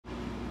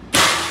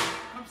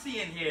See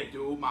in here,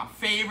 dude, my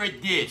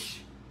favorite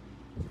dish.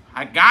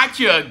 I got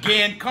you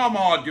again. Come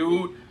on,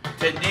 dude.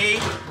 Today,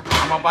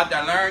 I'm about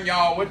to learn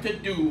y'all what to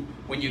do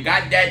when you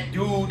got that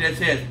dude that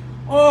says,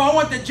 oh, I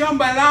want the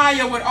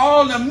jambalaya with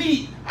all the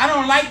meat. I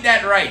don't like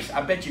that rice.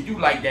 I bet you do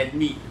like that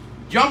meat.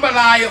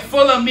 Jambalaya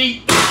full of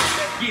meat.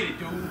 Let's get it,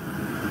 dude.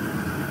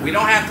 We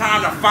don't have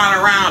time to fun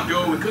around,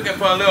 dude. We're cooking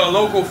for a little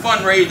local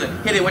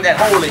fundraiser. Hit it with that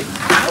holy. Get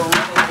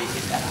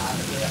that out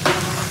of here.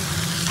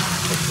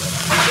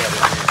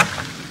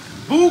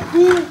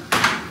 Buku.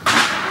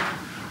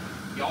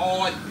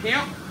 Yard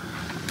pimp.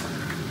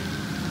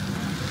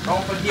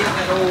 Don't forget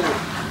that old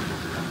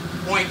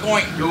oink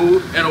oink,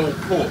 dude. That old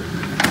pork.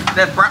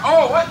 That brown.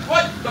 Oh, what?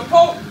 The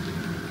pork.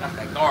 That's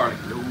that garlic,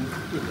 dude.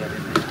 Put that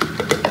in there.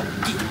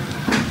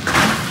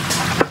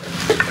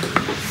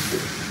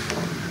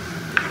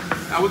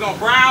 Now we're gonna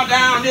brown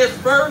down this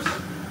first,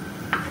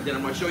 and then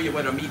I'm gonna show you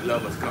where the meat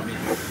lovers come in.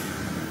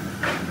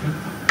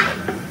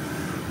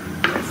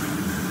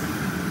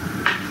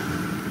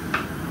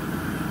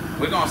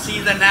 We're gonna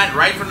season that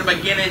right from the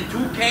beginning.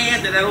 2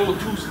 cans and that old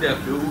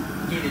 2-step, dude.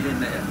 Get it in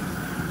there.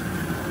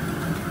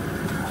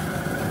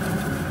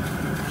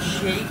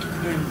 Shake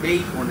and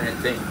bake on that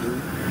thing,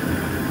 dude.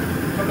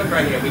 Come look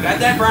right here. We got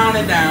that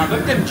browning down.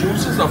 Look, them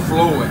juices are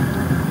flowing.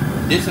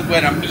 This is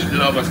where the meat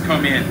lovers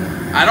come in.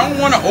 I don't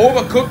want to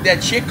overcook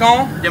that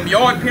chicken, them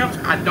yard pimps.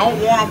 I don't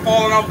want them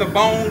falling off the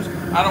bones.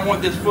 I don't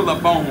want this full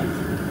of bones.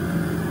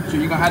 So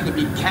you're going to have to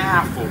be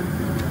careful.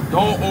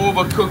 Don't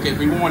overcook it.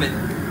 We want it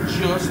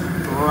just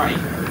right.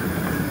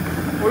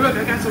 Oh, look,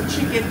 I got some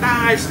chicken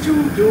thighs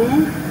too,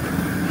 dude.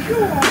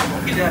 Phew,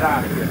 get that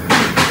out of here.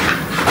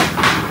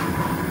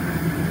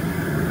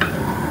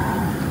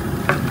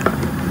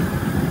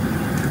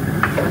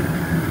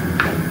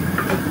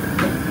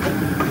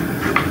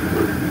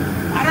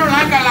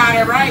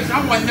 Rice,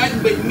 I want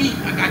nothing but meat.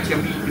 I got your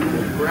meat,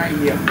 dude, right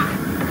here.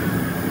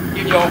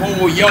 Give your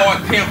whole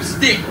yard pimp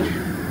stick.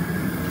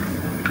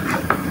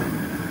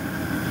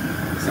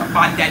 It's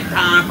about that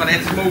time for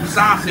that smoked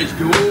sausage,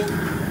 dude.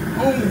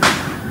 Oh.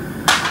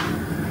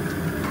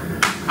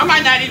 I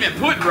might not even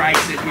put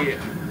rice in here.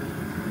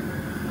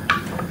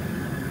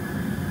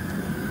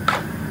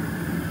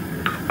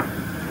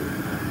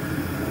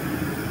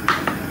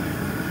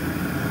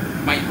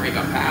 Might break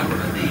a paddle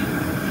today.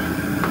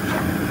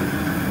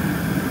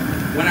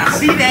 When I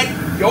see that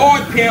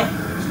yard pimp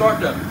start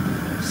to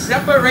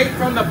separate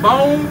from the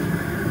bone,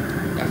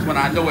 that's when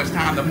I know it's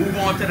time to move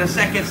on to the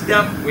second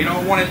step. We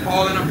don't want it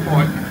falling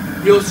apart.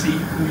 You'll see,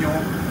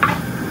 Couillon.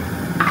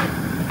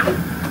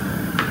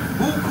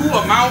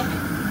 Buku amount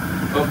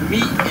of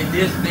meat in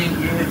this thing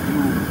here,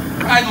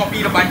 dude. Probably gonna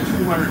feed about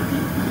 200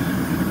 people.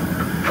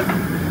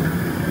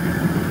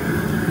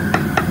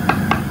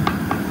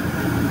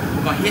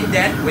 We're gonna hit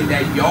that with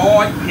that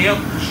yard pimp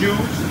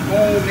juice.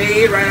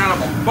 Homemade right out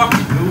of a bucket,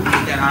 dude.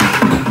 Get that out.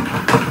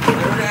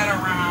 Stir that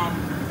around.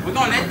 We're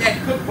gonna let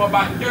that cook for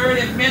about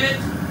 30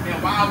 minutes,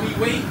 and while we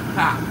wait,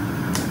 pop.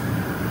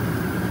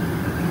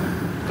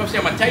 Come see,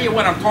 I'm gonna tell you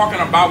what I'm talking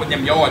about with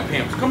them yard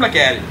pimps. Come look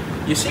at it.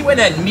 You see where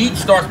that meat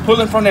starts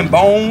pulling from them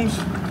bones?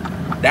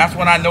 That's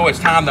when I know it's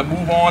time to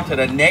move on to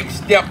the next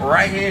step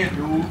right here,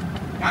 dude.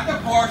 Got the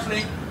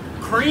parsley,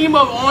 cream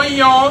of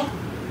onion,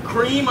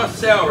 cream of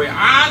celery.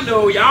 I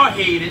know y'all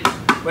hate it,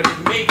 but it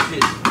makes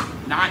it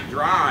not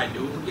dry,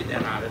 dude. Get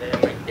that out of there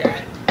like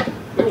that.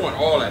 We want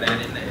all of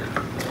that in there.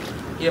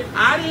 If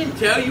I didn't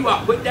tell you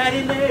I put that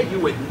in there, you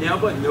would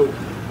never know.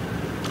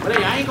 But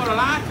hey, I ain't gonna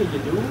lie to you,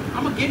 dude.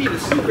 I'm gonna give you the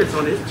secrets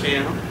on this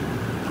channel.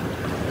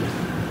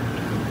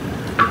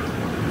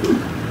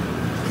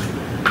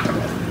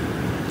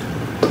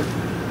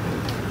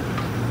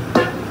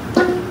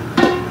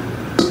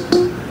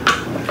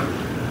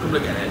 Come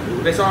look at that,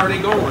 dude. It's already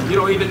going. You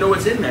don't even know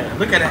what's in there.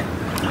 Look at that.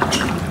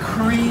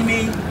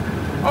 Creamy.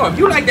 Oh, if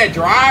you like that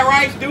dry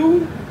rice,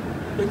 dude,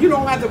 then you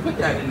don't have to put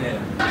that in there.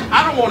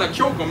 I don't want to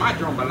choke on my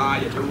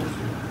jambalaya, dude.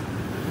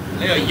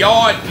 Little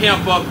yard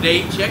pimp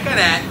update. Check it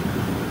out.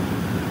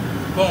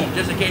 Boom.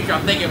 Just in case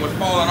y'all think it was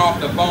falling off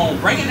the bone.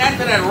 Bringing that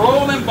to that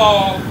rolling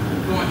ball.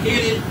 We're going to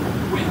hit it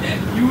with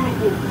that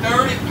beautiful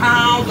 30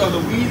 pounds of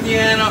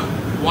Louisiana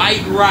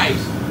white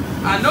rice.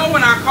 I know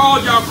when I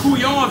called y'all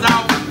couillons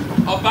out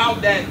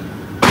about that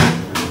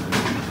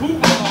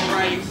football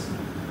rice,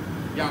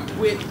 y'all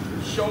quit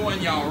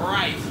showing y'all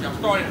rice. Y'all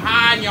started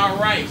hiding y'all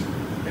rice.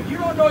 If you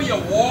don't know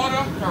your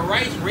water to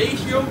rice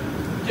ratio,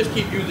 just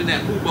keep using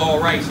that football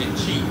rice and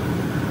cheat.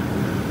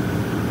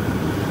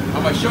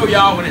 I'm gonna show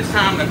y'all when it's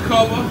time to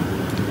cover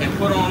and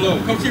put on low.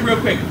 Come see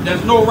real quick.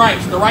 There's no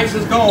rice. The rice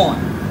is gone.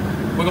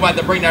 We're about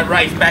to bring that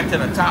rice back to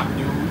the top,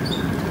 dude.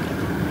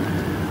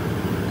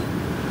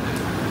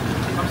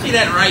 Come see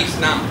that rice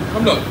now.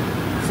 Come look.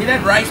 See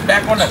that rice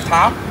back on the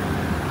top?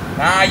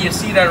 Now you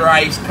see the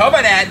rice.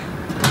 Cover that.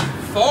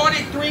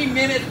 43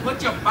 minutes,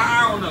 put your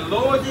fire on the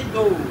low as it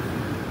goes.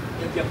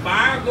 If your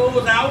fire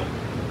goes out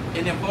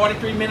in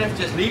 43 minutes,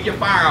 just leave your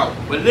fire out.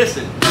 But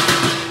listen,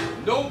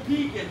 no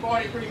peak in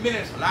 43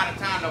 minutes, a lot of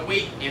time to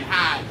wait and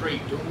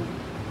hydrate, dude.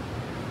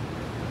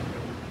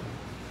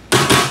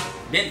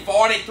 Been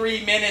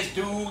 43 minutes,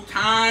 dude.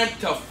 Time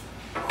to,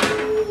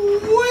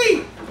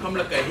 wait. Come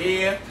look at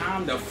here.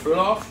 Time to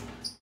fluff.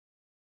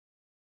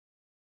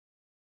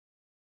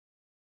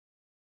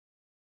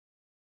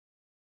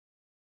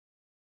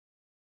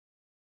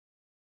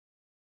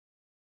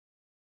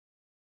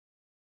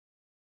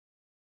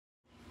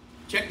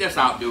 Check this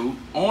out, dude.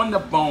 On the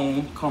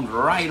bone, comes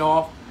right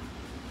off.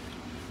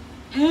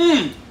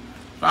 Mmm.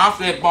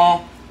 Sausage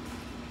bone.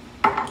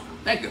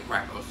 Thank you,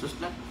 cracker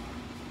sister.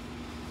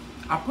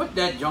 I put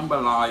that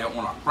jambalaya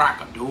on a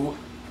cracker, dude.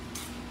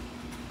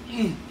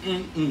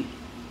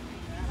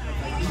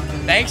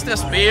 Thanks to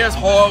Spears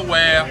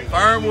Hardware,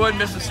 Fernwood,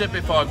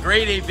 Mississippi, for a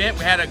great event.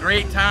 We had a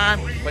great time.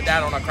 Put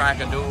that on a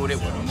cracker, dude. It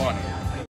was money.